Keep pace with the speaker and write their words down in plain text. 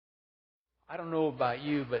I don't know about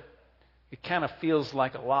you, but it kind of feels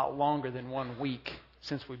like a lot longer than 1 week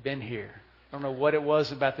since we've been here. I don't know what it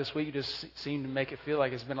was about this week. It just seemed to make it feel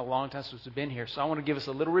like it's been a long time since we've been here. So I want to give us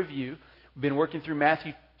a little review. We've been working through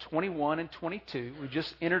Matthew 21 and 22. We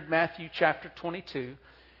just entered Matthew chapter 22.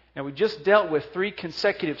 And we just dealt with 3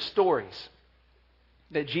 consecutive stories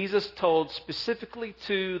that Jesus told specifically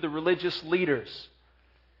to the religious leaders.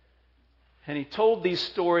 And He told these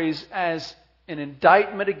stories as an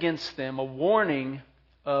indictment against them, a warning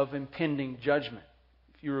of impending judgment.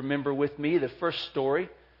 If you remember with me, the first story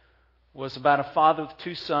was about a father with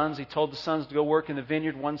 2 sons. He told the sons to go work in the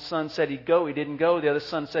vineyard. One son said he'd go. He didn't go. The other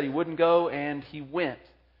son said he wouldn't go, and he went.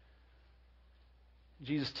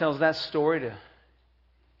 Jesus tells that story to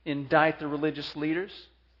indict the religious leaders.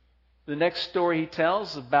 The next story He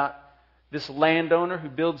tells about this landowner who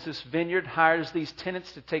builds this vineyard, hires these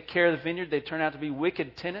tenants to take care of the vineyard. They turn out to be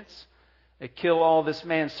wicked tenants. They kill all this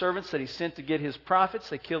man's servants that he sent to get his profits.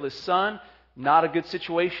 They kill his son. Not a good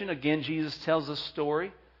situation. Again, Jesus tells a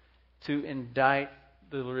story to indict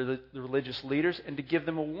the religious leaders and to give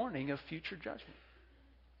them a warning of future judgment.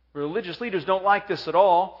 The religious leaders don't like this at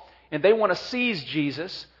all, and they want to seize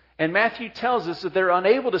Jesus. And Matthew tells us that they're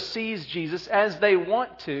unable to seize Jesus as they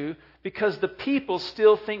want to because the people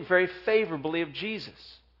still think very favorably of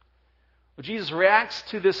Jesus. Well, Jesus reacts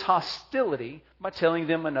to this hostility by telling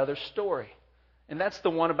them another story. And that's the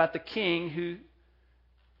one about the king who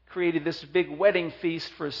created this big wedding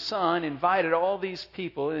feast for his son, invited all these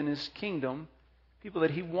people in his kingdom, people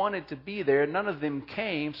that he wanted to be there. None of them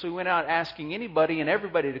came, so he went out asking anybody and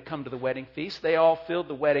everybody to come to the wedding feast. They all filled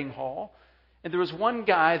the wedding hall. And there was one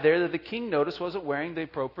guy there that the king noticed wasn't wearing the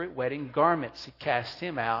appropriate wedding garments. He cast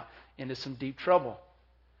him out into some deep trouble.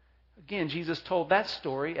 Again, Jesus told that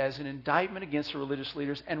story as an indictment against the religious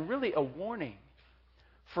leaders and really a warning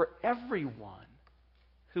for everyone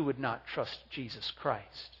who would not trust Jesus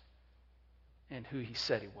Christ and who He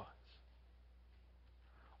said He was.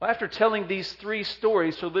 Well, after telling these 3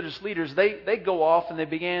 stories to religious leaders, they go off and they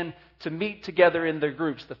began to meet together in their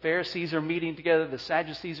groups. The Pharisees are meeting together, the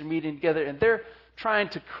Sadducees are meeting together, and they're trying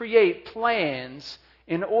to create plans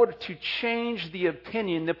in order to change the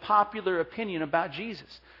opinion, the popular opinion about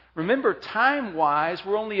Jesus. Remember, time-wise,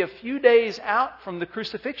 we're only a few days out from the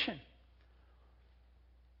crucifixion.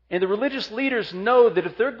 And the religious leaders know that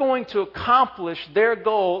if they're going to accomplish their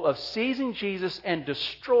goal of seizing Jesus and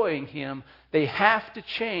destroying Him, they have to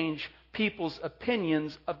change people's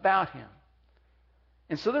opinions about Him.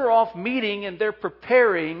 And so they're off meeting and they're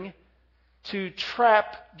preparing to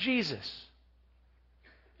trap Jesus.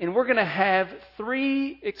 And we're going to have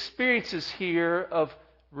 3 experiences here of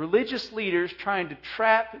religious leaders trying to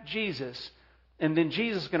trap Jesus, and then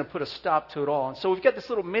Jesus is going to put a stop to it all. And so we've got this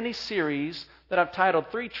little mini-series that I've titled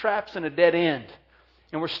 3 Traps and a Dead End.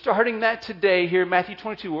 And we're starting that today here in Matthew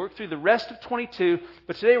 22. We'll work through the rest of 22,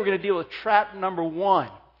 but today we're going to deal with trap number 1.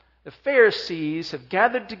 The Pharisees have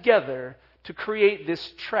gathered together to create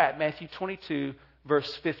this trap, Matthew 22,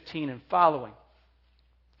 verse 15 and following.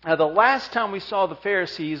 Now, the last time we saw the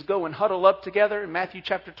Pharisees go and huddle up together in Matthew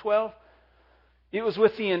chapter 12, it was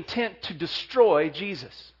with the intent to destroy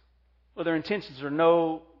Jesus. Well, their intentions are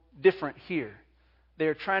no different here. They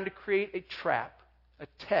are trying to create a trap, a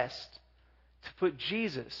test, to put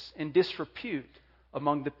Jesus in disrepute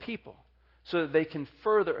among the people so that they can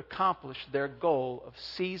further accomplish their goal of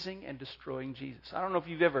seizing and destroying Jesus. I don't know if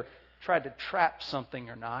you've ever tried to trap something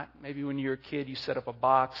or not. Maybe when you were a kid, you set up a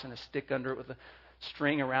box and a stick under it with a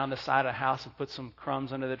string around the side of the house and put some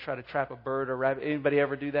crumbs under there to try to trap a bird or rabbit. Anybody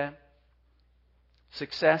ever do that?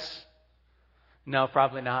 Success? No,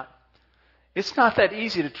 probably not. It's not that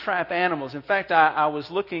easy to trap animals. In fact, I was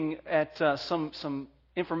looking at some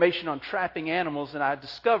information on trapping animals, and I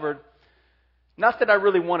discovered, not that I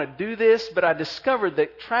really want to do this, but I discovered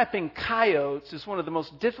that trapping coyotes is one of the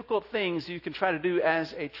most difficult things you can try to do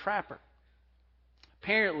as a trapper.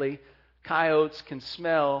 Apparently, coyotes can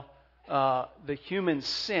smell the human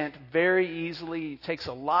scent very easily. It takes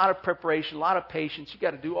a lot of preparation, a lot of patience. You've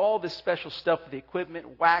got to do all this special stuff with the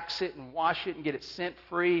equipment, wax it and wash it and get it scent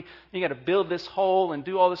free. You've got to build this hole and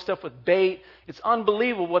do all this stuff with bait. It's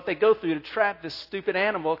unbelievable what they go through to trap this stupid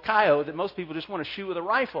animal, a coyote, that most people just want to shoot with a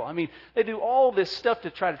rifle. I mean, they do all this stuff to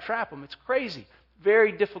try to trap them. It's crazy.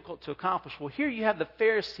 Very difficult to accomplish. Well, here you have the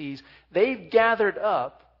Pharisees. They've gathered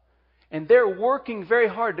up and they're working very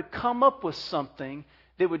hard to come up with something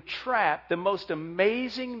that would trap the most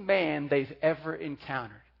amazing man they've ever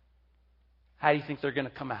encountered. How do you think they're going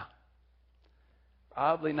to come out?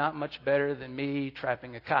 Probably not much better than me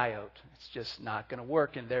trapping a coyote. It's just not going to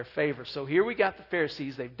work in their favor. So here we got the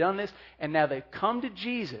Pharisees. They've done this, and now they've come to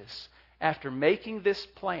Jesus after making this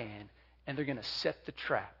plan, and they're going to set the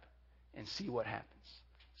trap and see what happens.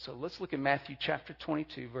 So let's look at Matthew chapter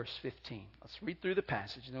 22, verse 15. Let's read through the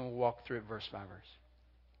passage, and then we'll walk through it verse by verse.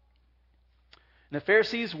 And the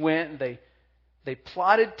Pharisees went, and they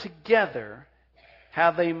plotted together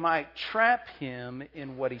how they might trap him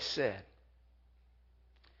in what he said.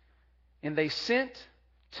 And they sent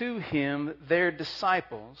to him their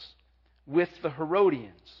disciples with the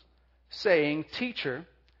Herodians, saying, Teacher,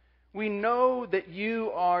 we know that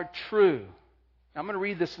you are true. I'm going to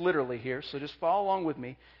read this literally here, so just follow along with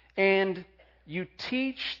me. And you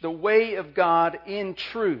teach the way of God in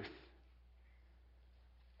truth.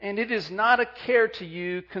 And it is not a care to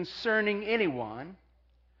you concerning anyone,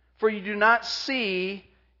 for you do not see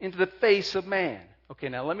into the face of man. Okay,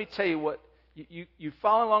 now let me tell you what, you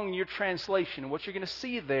follow along in your translation, and what you're going to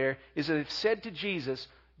see there is that they've said to Jesus,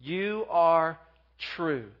 you are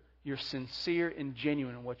true. You're sincere and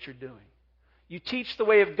genuine in what you're doing. You teach the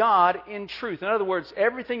way of God in truth. In other words,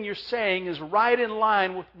 everything you're saying is right in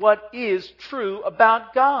line with what is true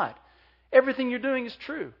about God. Everything you're doing is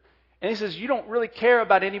true. And he says you don't really care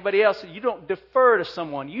about anybody else. You don't defer to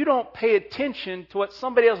someone. You don't pay attention to what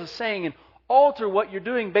somebody else is saying and alter what you're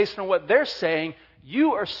doing based on what they're saying.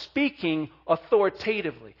 You are speaking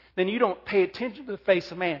authoritatively. Then you don't pay attention to the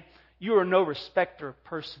face of man. You are no respecter of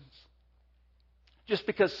persons. Just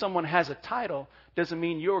because someone has a title doesn't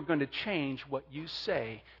mean you're going to change what you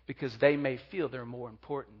say because they may feel they're more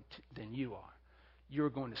important than you are. You're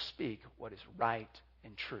going to speak what is right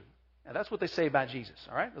and true. Now that's what they say about Jesus.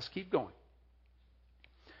 All right, let's keep going.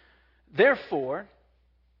 Therefore,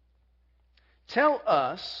 tell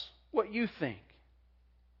us what you think.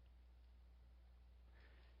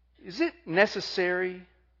 Is it necessary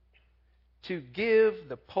to give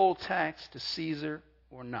the poll tax to Caesar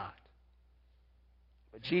or not?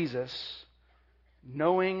 But Jesus,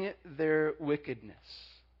 knowing their wickedness,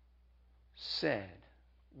 said,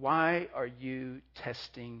 why are you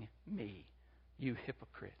testing me, you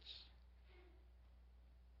hypocrites?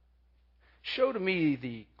 Show to me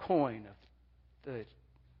the coin of the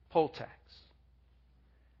poll tax.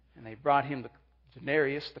 And they brought him the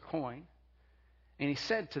denarius, the coin. And he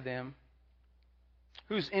said to them,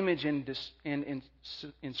 whose image and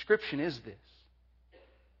inscription is this?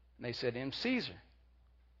 And they said, Caesar.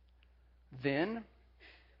 Then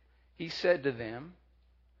he said to them,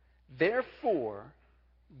 therefore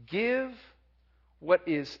give what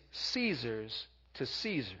is Caesar's to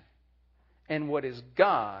Caesar, and what is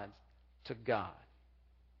God's to God.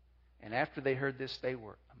 And after they heard this, they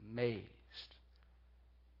were amazed.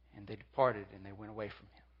 And they departed and they went away from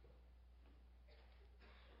him.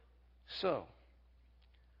 So,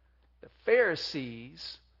 the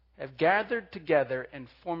Pharisees have gathered together and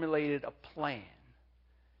formulated a plan.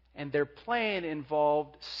 And their plan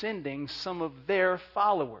involved sending some of their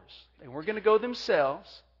followers. They weren't going to go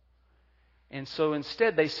themselves. And so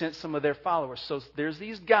instead they sent some of their followers. So there's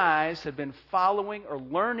these guys have been following or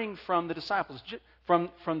learning from the disciples,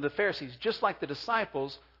 from the Pharisees. Just like the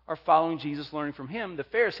disciples are following Jesus, learning from him, the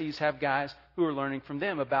Pharisees have guys who are learning from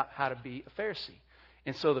them about how to be a Pharisee.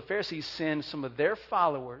 And so the Pharisees send some of their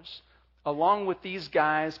followers along with these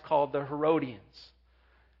guys called the Herodians.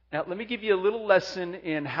 Now, let me give you a little lesson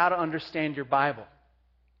in how to understand your Bible.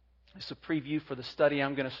 It's a preview for the study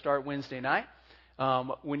I'm going to start Wednesday night.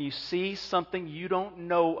 When you see something you don't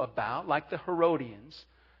know about, like the Herodians,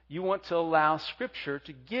 you want to allow Scripture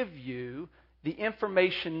to give you the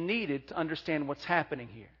information needed to understand what's happening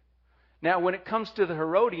here. Now, when it comes to the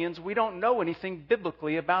Herodians, we don't know anything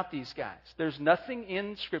biblically about these guys. There's nothing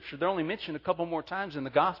in Scripture. They're only mentioned a couple more times in the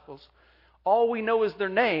Gospels. All we know is their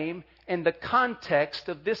name and the context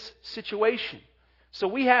of this situation. So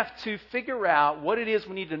we have to figure out what it is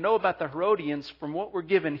we need to know about the Herodians from what we're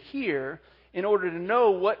given here in order to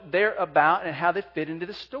know what they're about and how they fit into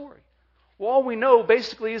the story. Well, all we know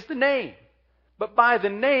basically is the name. But by the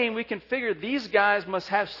name, we can figure these guys must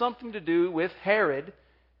have something to do with Herod,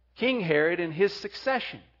 King Herod, and his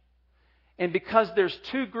succession. And because there's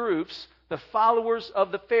two groups, the followers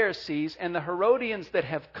of the Pharisees and the Herodians that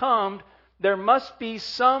have come, there must be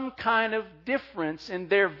some kind of difference in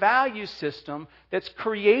their value system that's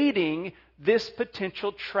creating this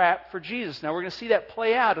potential trap for Jesus. Now, we're going to see that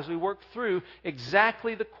play out as we work through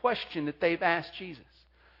exactly the question that they've asked Jesus.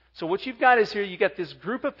 So what you've got is here, you've got this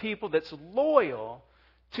group of people that's loyal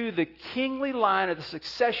to the kingly line of the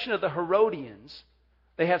succession of the Herodians.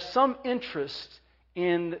 They have some interest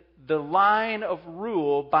in the line of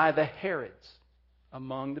rule by the Herods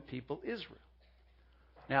among the people of Israel.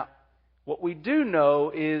 Now, what we do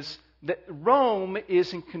know is that Rome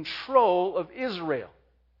is in control of Israel.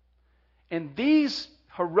 And these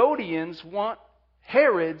Herodians want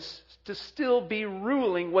Herods to still be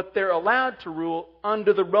ruling what they're allowed to rule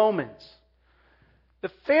under the Romans. The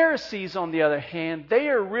Pharisees, on the other hand, they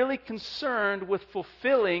are really concerned with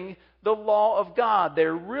fulfilling the law of God.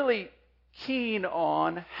 They're really keen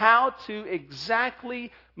on how to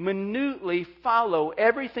exactly, minutely follow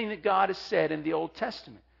everything that God has said in the Old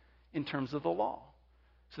Testament in terms of the law.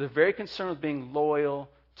 So they're very concerned with being loyal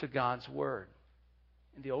to God's Word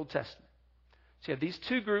in the Old Testament. So you have these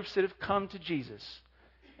two groups that have come to Jesus,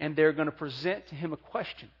 and they're going to present to Him a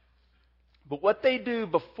question. But what they do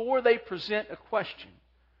before they present a question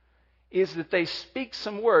is that they speak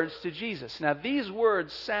some words to Jesus. Now, these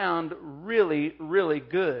words sound really, really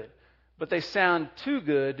good, but they sound too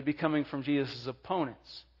good to be coming from Jesus'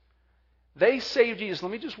 opponents. They say of Jesus,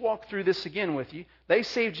 let me just walk through this again with you. They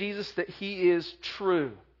say of Jesus that He is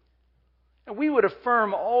true. And we would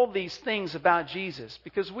affirm all these things about Jesus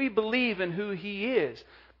because we believe in who He is.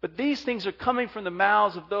 But these things are coming from the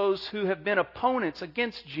mouths of those who have been opponents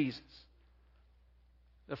against Jesus,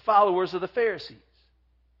 the followers of the Pharisees.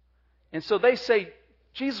 And so they say,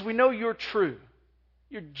 Jesus, we know you're true.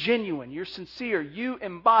 You're genuine. You're sincere. You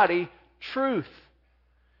embody truth.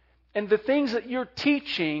 And the things that you're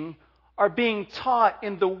teaching are being taught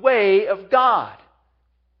in the way of God.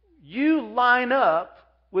 You line up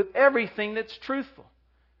with everything that's truthful.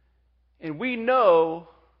 And we know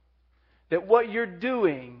that what you're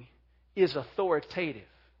doing is authoritative.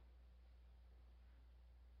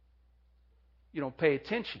 You don't pay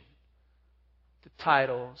attention to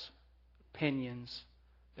titles, opinions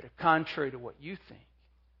that are contrary to what you think.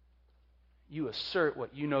 You assert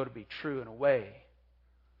what you know to be true in a way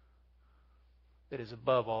that is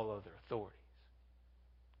above all other authorities.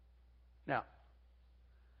 Now,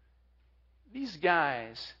 these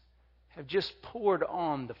guys have just poured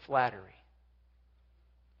on the flattery.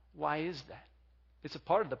 Why is that? It's a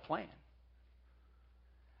part of the plan.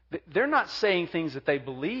 They're not saying things that they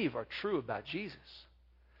believe are true about Jesus.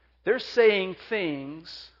 They're saying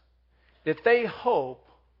things that they hope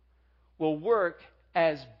will work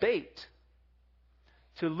as bait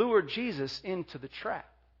to lure Jesus into the trap.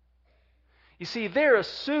 You see, they're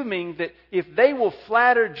assuming that if they will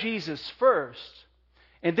flatter Jesus first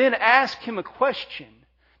and then ask Him a question,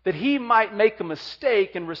 that He might make a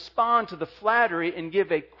mistake and respond to the flattery and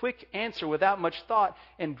give a quick answer without much thought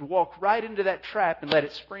and walk right into that trap and let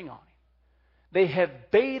it spring on Him. They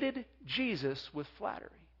have baited Jesus with flattery.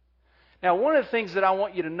 Now, one of the things that I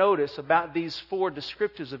want you to notice about these four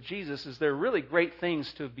descriptives of Jesus is there are really great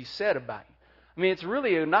things to be said about Him. I mean, it's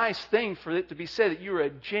really a nice thing for it to be said that you're a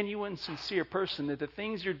genuine, sincere person, that the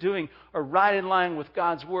things you're doing are right in line with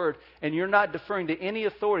God's Word, and you're not deferring to any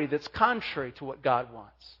authority that's contrary to what God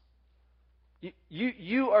wants.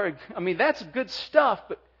 You are, I mean, that's good stuff,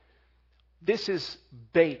 but this is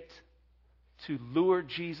bait to lure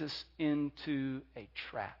Jesus into a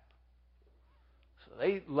trap. So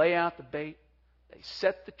they lay out the bait, they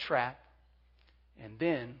set the trap, and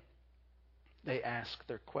then they ask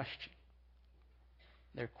their question.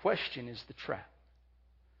 Their question is the trap.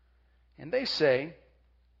 And they say,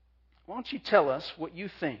 why don't you tell us what you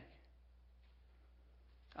think?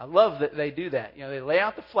 I love that they do that. You know, they lay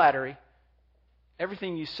out the flattery.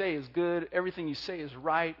 Everything you say is good. Everything you say is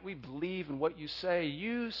right. We believe in what you say.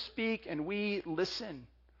 You speak and we listen.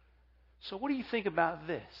 So what do you think about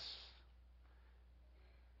this?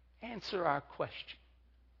 Answer our question.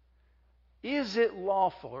 Is it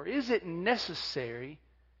lawful or is it necessary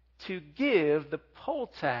to give the poll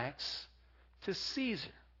tax to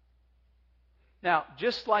Caesar? Now,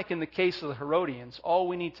 just like in the case of the Herodians, all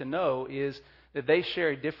we need to know is that they share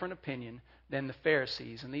a different opinion than the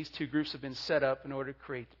Pharisees, and these two groups have been set up in order to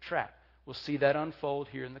create the trap. We'll see that unfold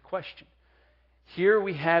here in the question. Here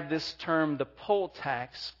we have this term, the poll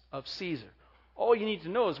tax of Caesar. All you need to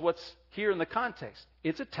know is what's here in the context.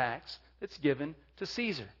 It's a tax that's given to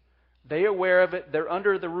Caesar. They're aware of it. They're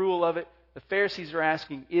under the rule of it. The Pharisees are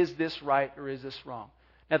asking, is this right or is this wrong?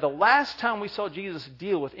 Now, the last time we saw Jesus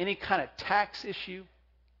deal with any kind of tax issue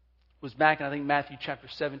was back in, I think, Matthew chapter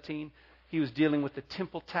 17. He was dealing with the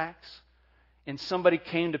temple tax. And somebody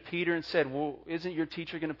came to Peter and said, well, isn't your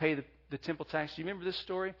teacher going to pay the temple tax? Do you remember this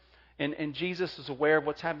story? And Jesus is aware of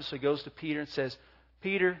what's happened, so he goes to Peter and says,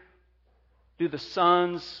 Peter, do the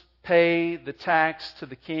sons pay the tax to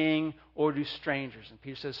the king, or do strangers? And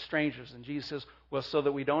Peter says, strangers. And Jesus says, well, so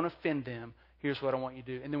that we don't offend them, here's what I want you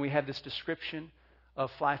to do. And then we have this description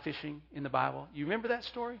of fly fishing in the Bible. You remember that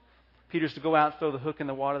story? Peter's to go out, throw the hook in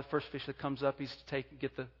the water. The first fish that comes up, he's to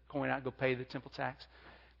get the coin out, go pay the temple tax.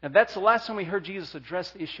 Now, that's the last time we heard Jesus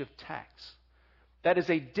address the issue of tax. That is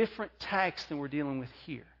a different tax than we're dealing with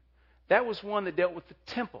here. That was one that dealt with the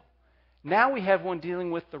temple. Now we have one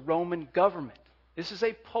dealing with the Roman government. This is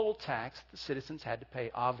a poll tax the citizens had to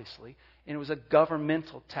pay, obviously, and it was a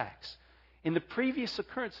governmental tax. In the previous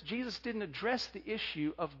occurrence, Jesus didn't address the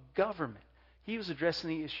issue of government. He was addressing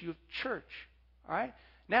the issue of church. All right?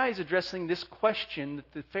 Now he's addressing this question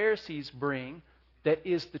that the Pharisees bring that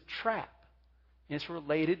is the trap. And it's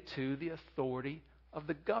related to the authority of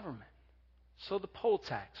the government. So the poll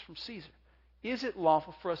tax from Caesar. Is it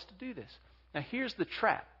lawful for us to do this? Now here's the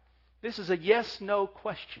trap. This is a yes-no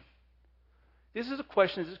question. This is a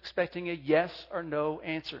question that's expecting a yes or no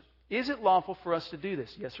answer. Is it lawful for us to do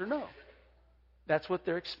this? Yes or no? That's what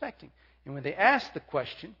they're expecting. And when they ask the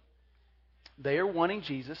question, they are wanting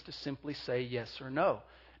Jesus to simply say yes or no.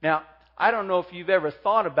 Now, I don't know if you've ever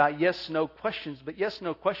thought about yes-no questions, but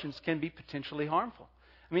yes-no questions can be potentially harmful.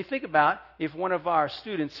 I mean, think about if one of our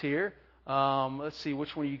students here, let's see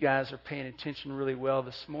which one of you guys are paying attention really well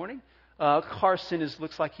this morning. Carson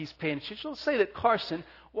looks like he's paying attention. Let's say that Carson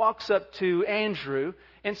walks up to Andrew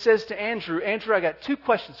and says to Andrew, Andrew, I got 2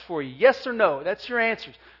 questions for you. Yes or no? That's your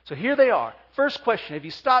answers. So here they are. First question, have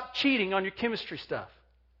you stopped cheating on your chemistry stuff?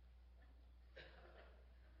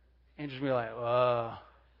 Andrew's going to be like,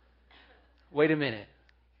 wait a minute.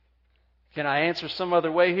 Can I answer some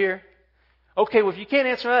other way here? Okay, well, if you can't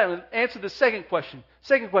answer that, answer the second question.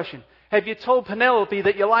 Second question, have you told Penelope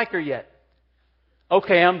that you like her yet?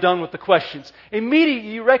 Okay, I'm done with the questions.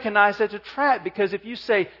 Immediately you recognize that's a trap, because if you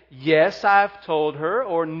say, yes, I've told her,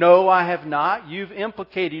 or no, I have not, you've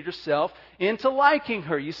implicated yourself into liking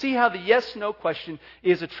her. You see how the yes-no question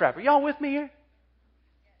is a trap. Are y'all with me here?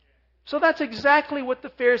 So that's exactly what the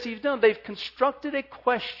Pharisees have done. They've constructed a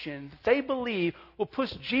question that they believe will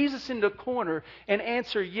push Jesus into a corner and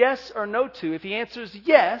answer yes or no to. If he answers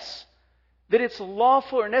yes, that it's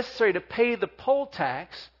lawful or necessary to pay the poll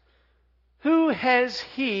tax, who has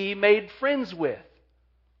he made friends with?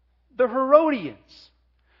 The Herodians.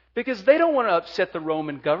 Because they don't want to upset the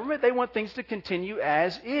Roman government. They want things to continue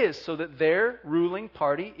as is so that their ruling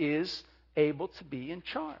party is able to be in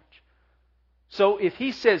charge. So if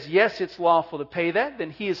he says, yes, it's lawful to pay that, then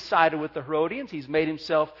he has sided with the Herodians. He's made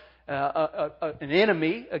himself an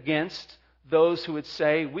enemy against those who would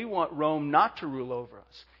say, we want Rome not to rule over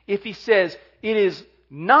us. If he says, it is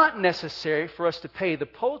not necessary for us to pay the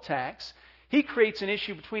poll tax, he creates an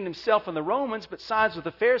issue between himself and the Romans, but sides with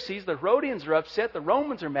the Pharisees. The Herodians are upset. The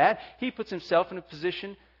Romans are mad. He puts himself in a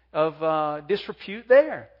position of disrepute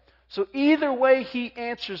there. So either way he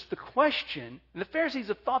answers the question, and the Pharisees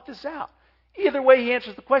have thought this out. Either way he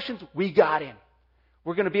answers the questions, we got him.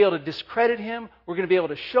 We're going to be able to discredit him. We're going to be able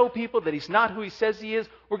to show people that he's not who he says he is.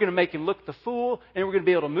 We're going to make him look the fool. And we're going to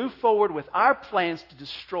be able to move forward with our plans to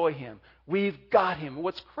destroy him. We've got him.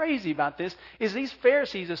 What's crazy about this is these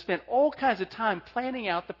Pharisees have spent all kinds of time planning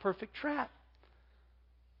out the perfect trap.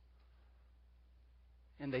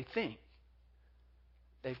 And they think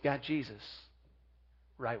they've got Jesus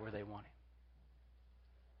right where they want him.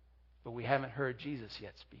 But we haven't heard Jesus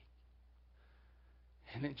yet speak.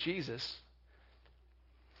 And then Jesus,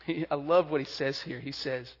 I love what he says here. He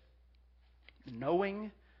says,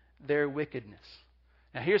 knowing their wickedness.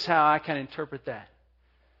 Now here's how I can interpret that.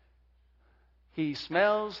 He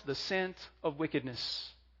smells the scent of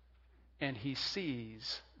wickedness and he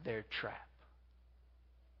sees their trap.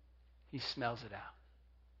 He smells it out.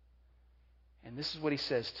 And this is what he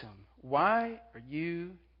says to them. Why are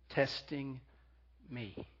you testing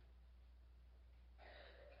me?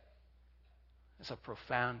 That's a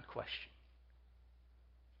profound question.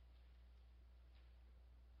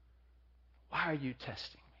 Why are you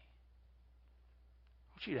testing me?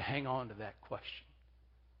 I want you to hang on to that question.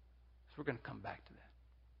 So we're going to come back to that.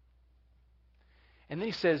 And then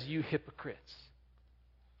he says, you hypocrites.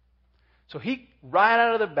 So he, right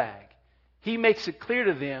out of the bag, he makes it clear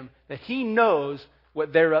to them that he knows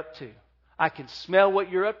what they're up to. I can smell what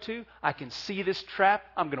you're up to. I can see this trap.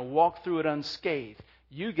 I'm going to walk through it unscathed.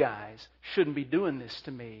 You guys shouldn't be doing this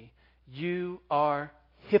to me. You are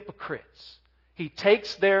hypocrites. He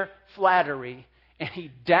takes their flattery and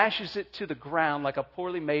he dashes it to the ground like a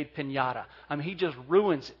poorly made piñata. I mean, he just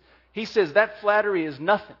ruins it. He says that flattery is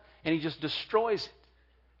nothing, and he just destroys it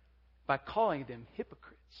by calling them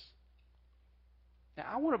hypocrites. Now,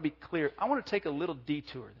 I want to be clear. I want to take a little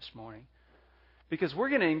detour this morning because we're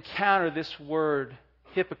going to encounter this word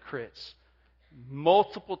hypocrites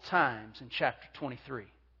multiple times in chapter 23.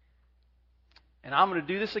 And I'm going to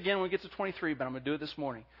do this again when we get to 23, but I'm going to do it this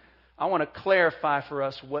morning. I want to clarify for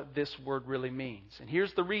us what this word really means. And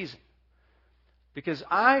here's the reason. Because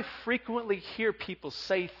I frequently hear people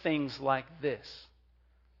say things like this.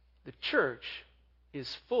 The church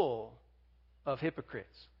is full of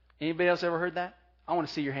hypocrites. Anybody else ever heard that? I want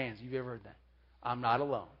to see your hands. You've ever heard that? I'm not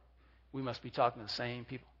alone. We must be talking to the same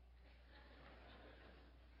people.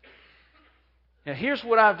 Now, here's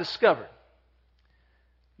what I've discovered.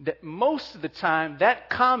 That most of the time, that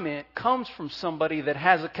comment comes from somebody that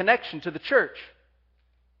has a connection to the church.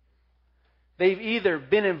 They've either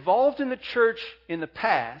been involved in the church in the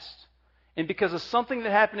past, and because of something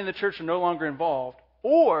that happened in the church are no longer involved,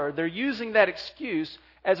 or they're using that excuse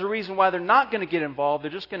as a reason why they're not going to get involved.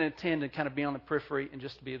 They're just going to attend and kind of be on the periphery and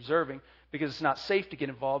just to be observing because it's not safe to get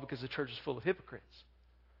involved because the church is full of hypocrites.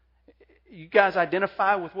 You guys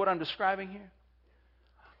identify with what I'm describing here?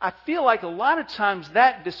 I feel like a lot of times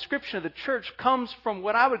that description of the church comes from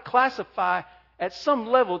what I would classify at some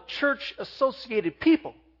level church-associated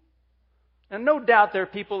people. And no doubt there are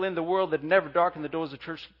people in the world that never darken the doors of the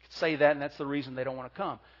church say that, and that's the reason they don't want to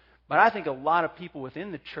come. But I think a lot of people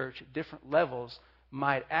within the church at different levels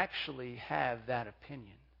might actually have that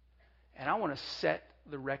opinion. And I want to set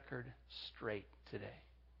the record straight today.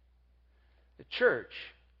 The church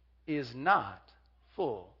is not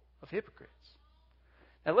full of hypocrites.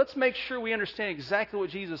 Now let's make sure we understand exactly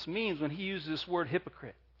what Jesus means when he uses this word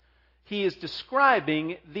hypocrite. He is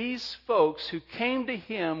describing these folks who came to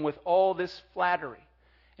him with all this flattery.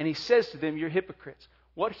 And he says to them, you're hypocrites.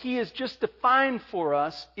 What he has just defined for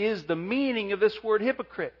us is the meaning of this word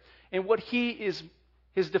hypocrite. And what he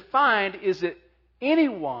has defined is that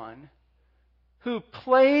anyone who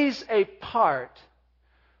plays a part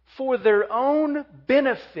for their own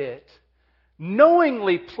benefit,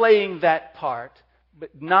 knowingly playing that part,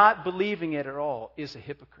 but not believing it at all, is a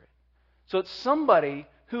hypocrite. So it's somebody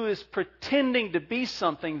who is pretending to be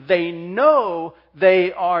something they know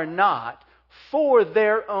they are not for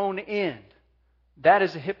their own end. That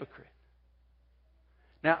is a hypocrite.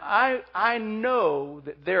 Now, I know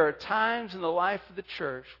that there are times in the life of the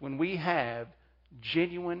church when we have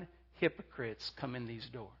genuine hypocrites come in these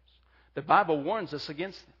doors. The Bible warns us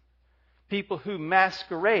against them. People who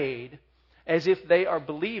masquerade as if they are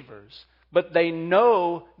believers, but they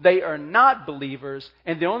know they are not believers,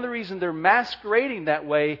 and the only reason they're masquerading that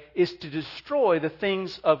way is to destroy the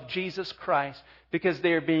things of Jesus Christ, because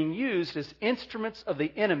they are being used as instruments of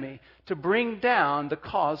the enemy to bring down the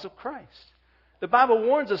cause of Christ. The Bible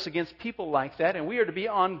warns us against people like that, and we are to be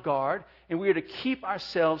on guard, and we are to keep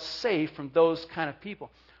ourselves safe from those kind of people.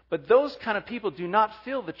 But those kind of people do not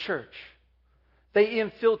fill the church. They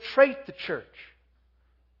infiltrate the church.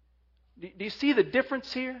 Do you see the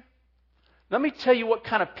difference here? Let me tell you what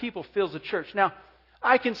kind of people fills the church. Now,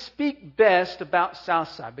 I can speak best about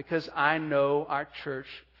Southside because I know our church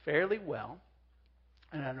fairly well,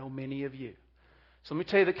 and I know many of you. So let me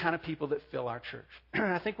tell you the kind of people that fill our church.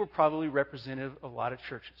 I think we're probably representative of a lot of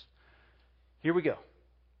churches. Here we go.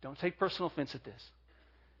 Don't take personal offense at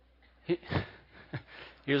this.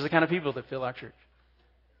 Here's the kind of people that fill our church.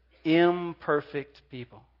 Imperfect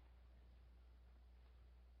people.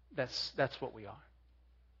 That's what we are.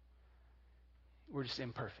 We're just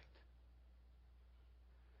imperfect.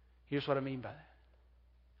 Here's what I mean by that.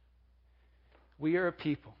 We are a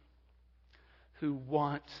people who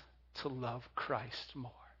want to love Christ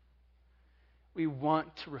more. We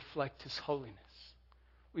want to reflect His holiness.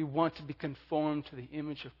 We want to be conformed to the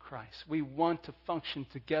image of Christ. We want to function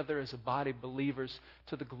together as a body of believers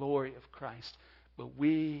to the glory of Christ. But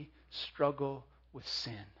we struggle with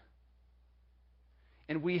sin.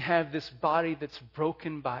 And we have this body that's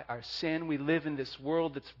broken by our sin. We live in this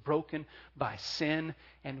world that's broken by sin.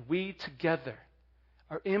 And we together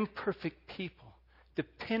are imperfect people,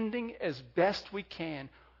 depending as best we can,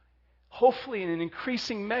 hopefully in an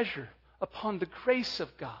increasing measure, upon the grace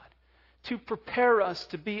of God to prepare us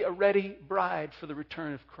to be a ready bride for the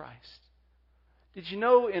return of Christ. Did you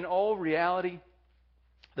know, in all reality,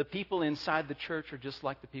 the people inside the church are just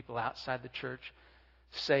like the people outside the church,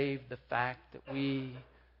 save the fact that we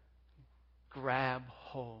grab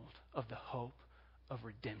hold of the hope of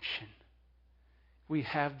redemption. We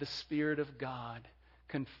have the Spirit of God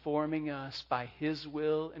conforming us by His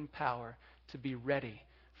will and power to be ready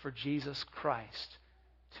for Jesus Christ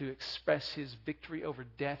to express His victory over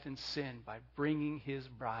death and sin by bringing His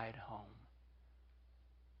bride home.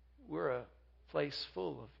 We're a place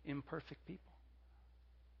full of imperfect people.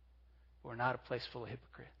 We're not a place full of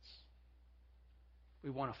hypocrites. We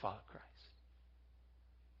want to follow Christ.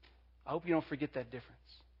 I hope you don't forget that difference.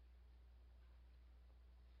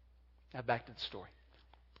 Now back to the story.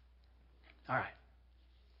 All right.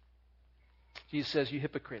 Jesus says, you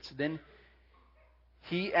hypocrites. Then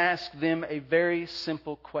He asked them a very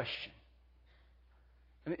simple question.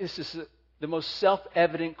 I mean, this is the most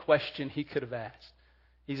self-evident question He could have asked.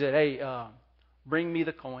 He said, hey, bring me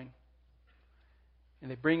the coin. And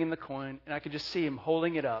they bring him the coin, and I could just see him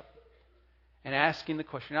holding it up and asking the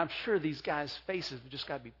question. I'm sure these guys' faces have just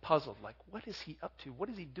got to be puzzled. Like, what is he up to? What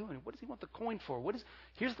is he doing? What does he want the coin for?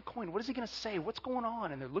 Here's the coin. What is he going to say? What's going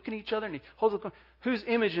on? And they're looking at each other, and he holds the coin. Whose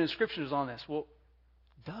image and inscription is on this? Well,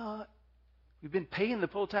 duh. We've been paying the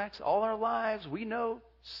poll tax all our lives. We know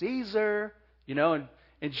Caesar.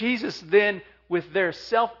 And Jesus then, with a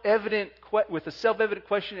self-evident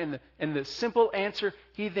question and the simple answer,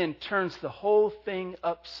 he then turns the whole thing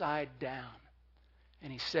upside down.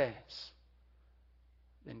 And he says,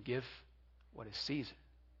 then give what is Caesar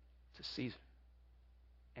to Caesar,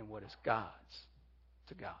 and what is God's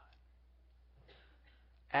to God.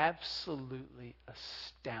 Absolutely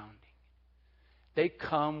astounding. They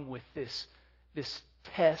come with this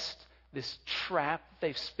test, this trap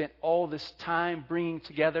they've spent all this time bringing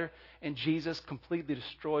together, and Jesus completely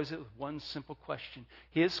destroys it with one simple question.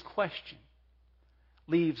 His question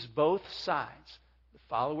leaves both sides, the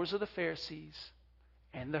followers of the Pharisees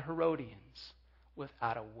and the Herodians,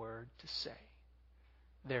 without a word to say.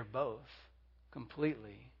 They're both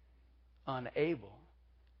completely unable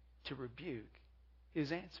to rebuke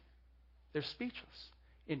his answer. They're speechless.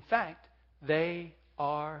 In fact, they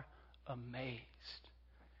are amazed.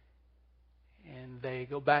 And they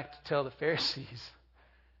go back to tell the Pharisees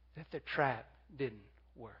that their trap didn't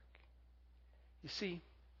work. You see,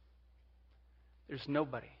 there's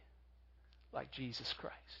nobody like Jesus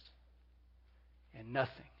Christ, and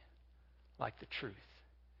nothing like the truth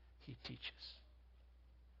he teaches.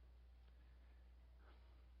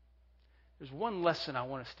 There's one lesson I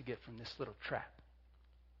want us to get from this little trap.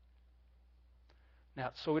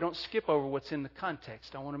 Now, so we don't skip over what's in the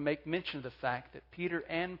context, I want to make mention of the fact that Peter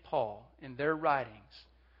and Paul, in their writings,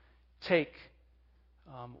 take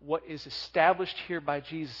what is established here by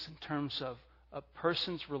Jesus in terms of a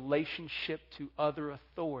person's relationship to other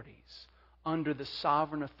authorities under the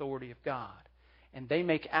sovereign authority of God. And they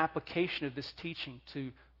make application of this teaching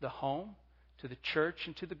to the home, to the church,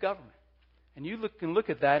 and to the government. And you can look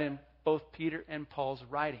at that in both Peter and Paul's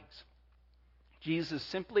writings. Jesus is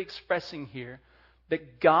simply expressing here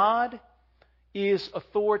that God is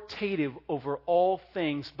authoritative over all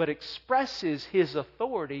things, but expresses his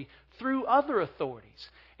authority through other authorities.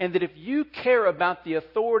 And that if you care about the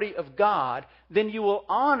authority of God, then you will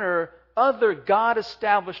honor other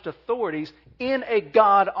God-established authorities in a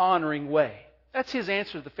God-honoring way. That's his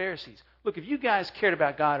answer to the Pharisees. Look, if you guys cared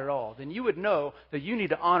about God at all, then you would know that you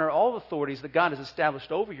need to honor all authorities that God has established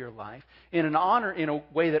over your life in a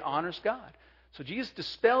way that honors God. So Jesus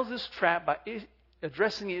dispels this trap by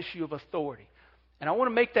addressing the issue of authority. And I want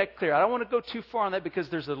to make that clear. I don't want to go too far on that because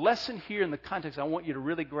there's a lesson here in the context I want you to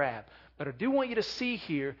really grab. But I do want you to see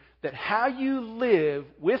here that how you live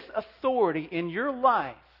with authority in your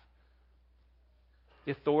life,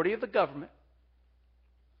 the authority of the government.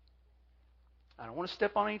 I don't want to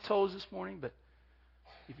step on any toes this morning, but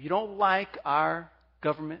if you don't like our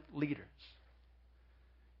government leaders,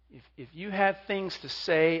 if you have things to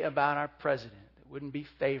say about our president that wouldn't be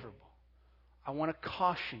favorable, I want to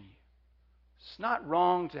caution you. It's not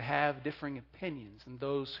wrong to have differing opinions than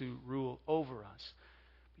those who rule over us.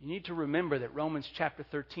 But you need to remember that Romans chapter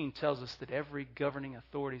 13 tells us that every governing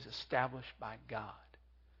authority is established by God.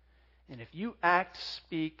 And if you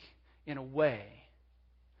speak in a way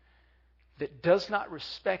that does not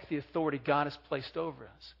respect the authority God has placed over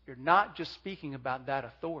us, you're not just speaking about that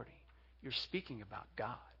authority. You're speaking about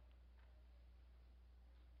God.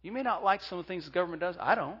 You may not like some of the things the government does.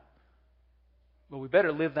 I don't. But we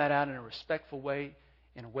better live that out in a respectful way,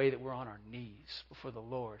 in a way that we're on our knees before the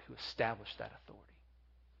Lord who established that authority,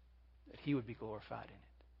 that he would be glorified in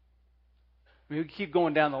it. I mean, we keep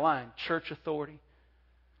going down the line. Church authority,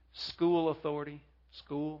 school authority,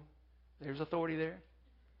 there's authority there.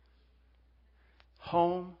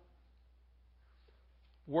 Home,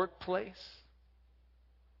 workplace.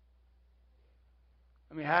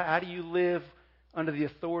 I mean, how do you live under the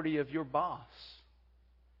authority of your boss?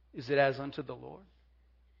 Is it as unto the Lord?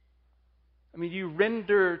 I mean, you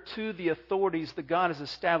render to the authorities that God has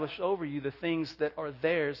established over you the things that are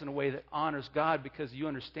theirs in a way that honors God, because you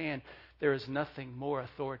understand there is nothing more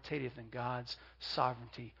authoritative than God's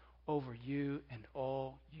sovereignty over you and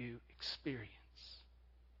all you experience.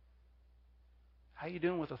 How are you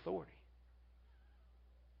doing with authority?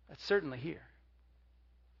 That's certainly here.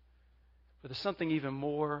 But there's something even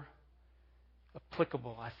more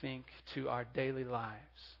applicable, I think, to our daily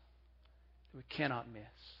lives that we cannot miss.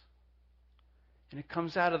 And it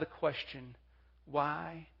comes out of the question,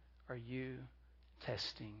 why are you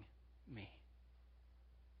testing me?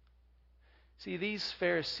 See, these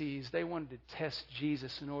Pharisees, they wanted to test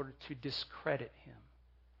Jesus in order to discredit him,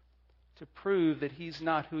 to prove that he's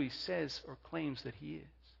not who he says or claims that he is.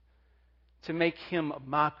 To make him a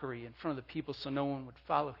mockery in front of the people so no one would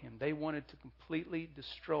follow him. They wanted to completely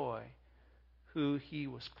destroy who he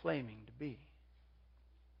was claiming to be.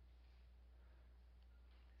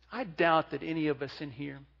 I doubt that any of us in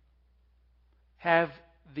here have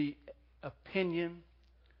the opinion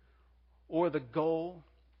or the goal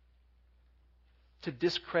to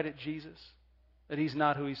discredit Jesus, that he's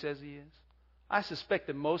not who he says he is. I suspect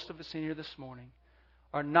that most of us in here this morning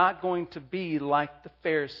are not going to be like the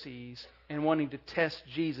Pharisees and wanting to test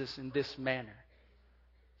Jesus in this manner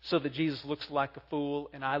so that Jesus looks like a fool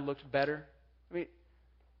and I look better. I mean,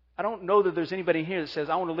 I don't know that there's anybody here that says,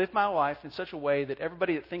 I want to live my life in such a way that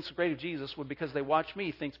everybody that thinks great of Jesus would, because they watch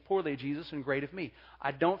me, thinks poorly of Jesus and great of me.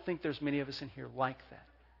 I don't think there's many of us in here like that.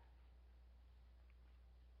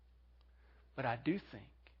 But I do think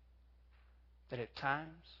that at times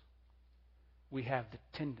we have the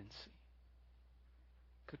tendency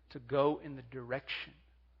to go in the direction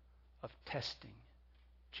of testing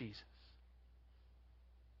Jesus.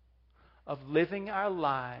 Of living our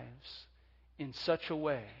lives in such a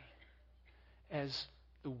way as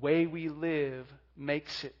the way we live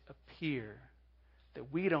makes it appear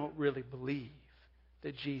that we don't really believe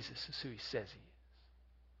that Jesus is who he says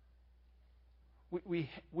he is.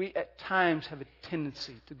 We at times have a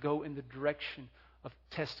tendency to go in the direction of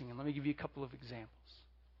testing him. Let me give you a couple of examples.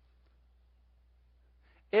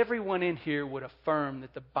 Everyone in here would affirm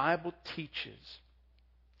that the Bible teaches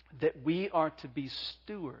that we are to be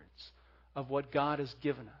stewards of what God has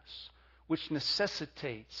given us, which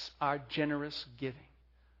necessitates our generous giving.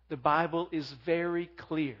 The Bible is very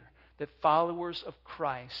clear that followers of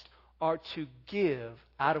Christ are to give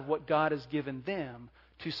out of what God has given them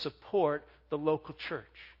to support the local church.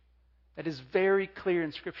 That is very clear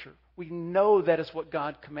in Scripture. We know that is what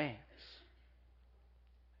God commands.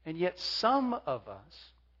 And yet some of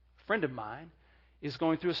us, a friend of mine, is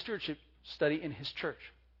going through a stewardship study in his church.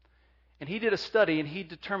 And he did a study and he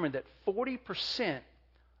determined that 40%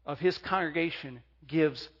 of his congregation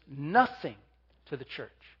gives nothing to the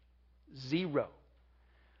church. Zero.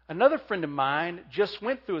 Another friend of mine just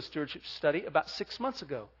went through a stewardship study about 6 months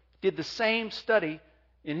ago. Did the same study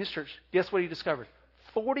in his church. Guess what he discovered?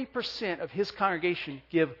 40% of his congregation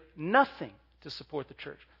give nothing to support the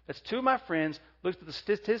church. That's two of my friends looked at the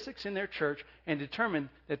statistics in their church and determined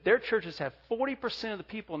that their churches have 40% of the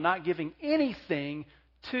people not giving anything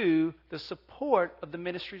to the support of the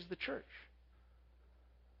ministries of the church.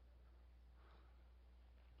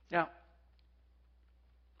 Now,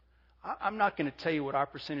 I'm not going to tell you what our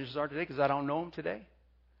percentages are today because I don't know them today.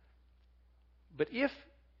 But if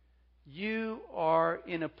you are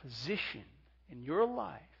in a position in your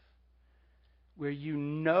life where you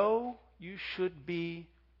know you should be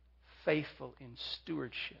faithful in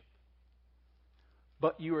stewardship,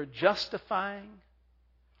 but you are justifying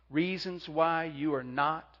reasons why you are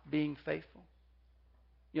not being faithful.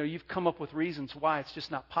 You know, you've come up with reasons why it's just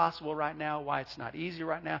not possible right now, why it's not easy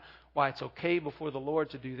right now, why it's okay before the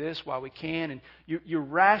Lord to do this, why we can. And you're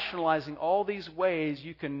rationalizing all these ways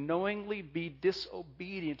you can knowingly be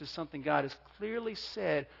disobedient to something God has clearly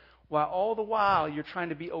said, while all the while you're trying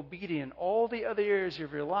to be obedient in all the other areas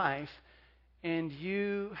of your life, and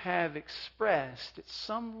you have expressed at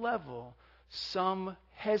some level some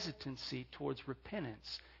hesitancy towards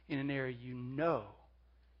repentance in an area you know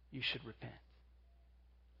you should repent.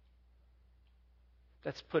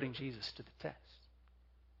 That's putting Jesus to the test.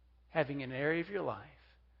 Having an area of your life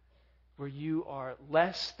where you are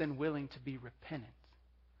less than willing to be repentant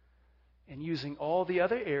and using all the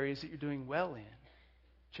other areas that you're doing well in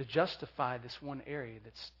to justify this one area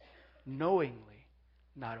that's knowingly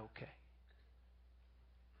not okay.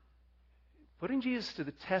 Putting Jesus to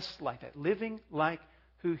the test like that, living like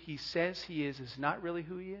who he says he is not really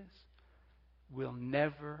who he is, will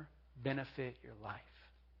never benefit your life.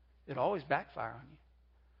 It'll always backfire on you.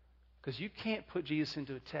 Because you can't put Jesus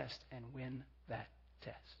into a test and win that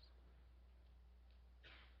test.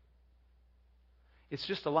 It's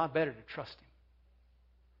just a lot better to trust him,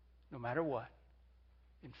 no matter what,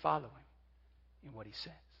 and follow him in what he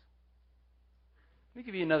says. Let me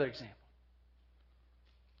give you another example.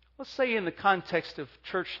 Let's say in the context of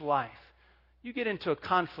church life, you get into a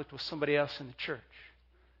conflict with somebody else in the church,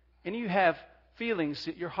 and you have feelings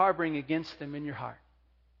that you're harboring against them in your heart.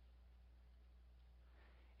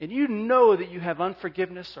 And you know that you have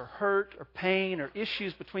unforgiveness or hurt or pain or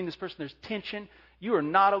issues between this person. There's tension. You are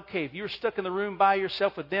not okay. If you were stuck in the room by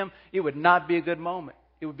yourself with them, it would not be a good moment.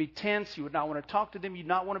 It would be tense. You would not want to talk to them. You'd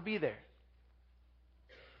not want to be there.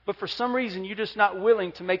 But for some reason, you're just not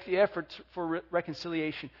willing to make the effort for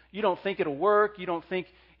reconciliation. You don't think it'll work. You don't think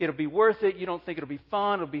it'll be worth it. You don't think it'll be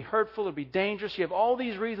fun. It'll be hurtful. It'll be dangerous. You have all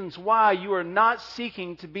these reasons why you are not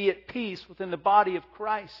seeking to be at peace within the body of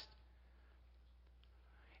Christ.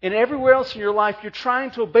 And everywhere else in your life, you're trying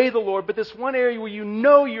to obey the Lord, but this one area where you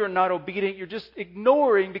know you're not obedient, you're just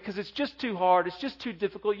ignoring because it's just too hard, it's just too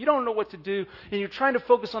difficult, you don't know what to do, and you're trying to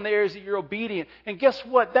focus on the areas that you're obedient. And guess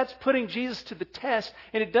what? That's putting Jesus to the test,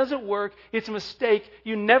 and it doesn't work. It's a mistake.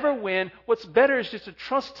 You never win. What's better is just to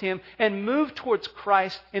trust Him and move towards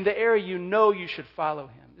Christ in the area you know you should follow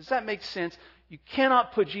Him. Does that make sense? You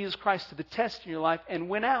cannot put Jesus Christ to the test in your life and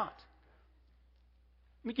win out.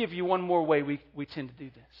 Let me give you one more way we tend to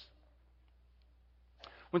do this.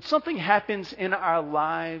 When something happens in our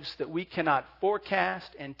lives that we cannot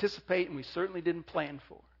forecast, anticipate, and we certainly didn't plan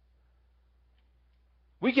for,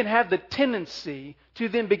 we can have the tendency to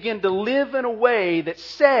then begin to live in a way that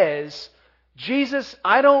says, Jesus,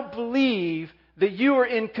 I don't believe that you are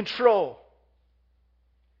in control.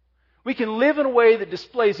 We can live in a way that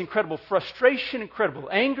displays incredible frustration, incredible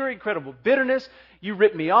anger, incredible bitterness. You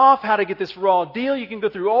ripped me off. How to get this raw deal. You can go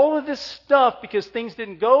through all of this stuff because things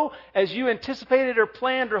didn't go as you anticipated or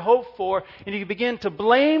planned or hoped for. And you can begin to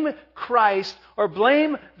blame Christ or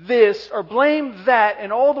blame this or blame that.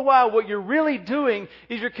 And all the while what you're really doing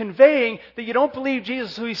is you're conveying that you don't believe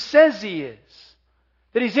Jesus who He says He is.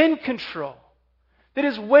 That He's in control. That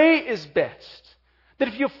His way is best. That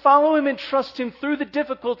if you follow Him and trust Him through the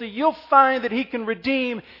difficulty, you'll find that He can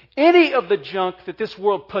redeem any of the junk that this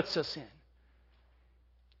world puts us in.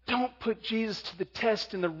 Don't put Jesus to the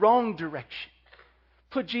test in the wrong direction.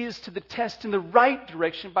 Put Jesus to the test in the right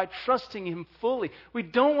direction by trusting Him fully. We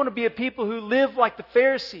don't want to be a people who live like the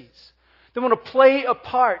Pharisees. They want to play a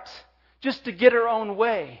part just to get our own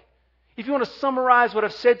way. If you want to summarize what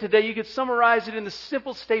I've said today, you could summarize it in the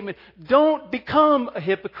simple statement: don't become a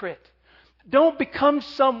hypocrite. Don't become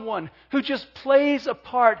someone who just plays a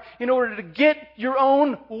part in order to get your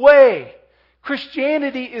own way.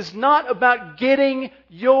 Christianity is not about getting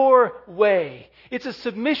your way. It's a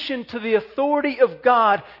submission to the authority of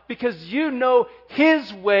God because you know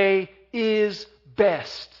His way is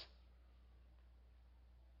best.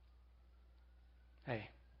 Hey,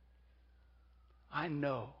 I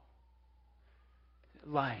know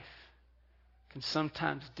that life can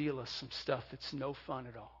sometimes deal us some stuff that's no fun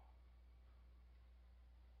at all.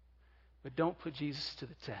 But don't put Jesus to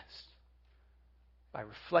the test by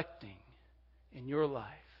reflecting in your life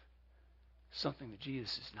something that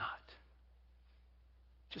Jesus is not.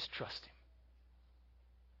 Just trust Him.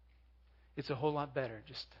 It's a whole lot better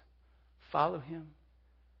just to follow Him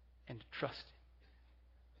and to trust Him.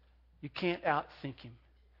 You can't outthink Him.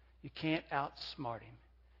 You can't outsmart Him.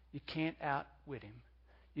 You can't outwit Him.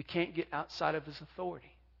 You can't get outside of His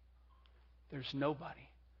authority. There's nobody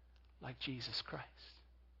like Jesus Christ.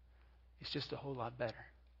 It's just a whole lot better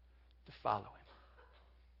to follow Him.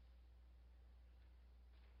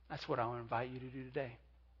 That's what I want to invite you to do today.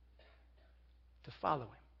 To follow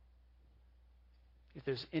Him. If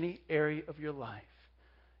there's any area of your life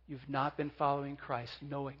you've not been following Christ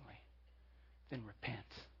knowingly, then repent.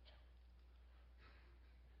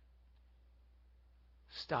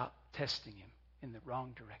 Stop testing Him in the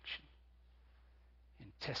wrong direction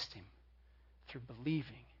and test Him through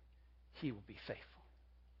believing He will be faithful.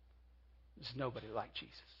 There's nobody like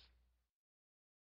Jesus.